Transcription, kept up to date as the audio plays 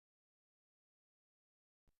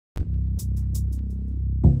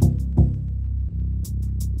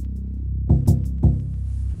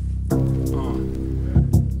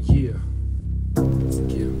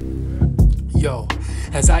Yo,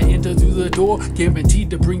 as I enter through the door,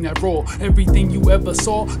 guaranteed to bring that raw. Everything you ever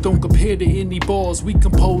saw, don't compare to any balls. We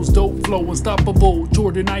compose dope flow, unstoppable,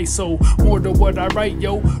 Jordan ISO. More to what I write,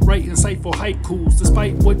 yo, write insightful haikus.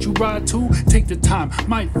 Despite what you ride to, take the time,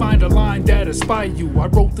 might find a line that inspire you. I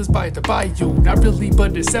wrote this by the bayou, not really,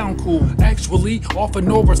 but it sound cool. Actually, off of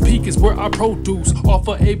Norris Peak is where I produce. Off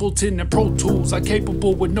of Ableton and Pro Tools, I'm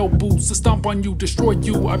capable with no boots. To stomp on you, destroy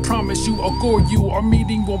you, I promise you, I'll gore you. Our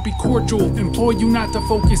meeting won't be cordial, implore you not to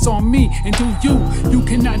focus on me and do you. You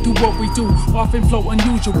cannot do what we do, often flow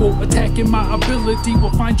unusual. Attacking my ability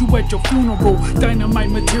will find you at your funeral. Dynamite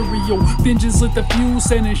material, vengeance lit the fuse,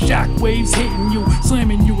 sending shockwaves hitting you,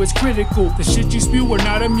 slamming you is critical. The shit you spew are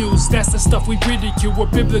not amused, that's the stuff we ridicule. We're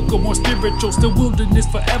biblical, more spiritual, still wilderness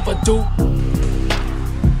forever, dude.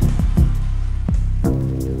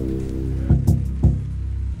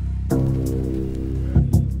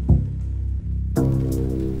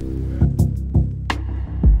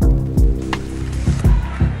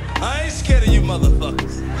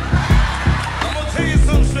 Motherfuckers. I'm gonna tell you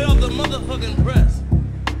something straight off the motherfucking press.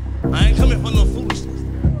 I ain't coming for no foolishness.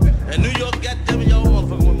 In New York, goddamn, y'all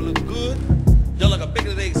motherfucking women look good. Y'all like a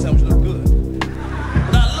bacon and egg sandwich, look good.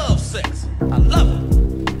 But I love sex. I love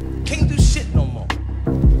it. Can't do shit no more.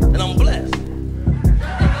 And I'm blessed.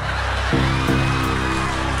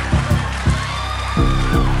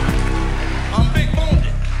 I'm big boned.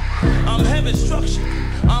 I'm heavy structured.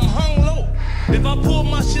 I'm hung low. If I pull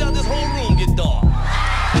my shit out this whole room,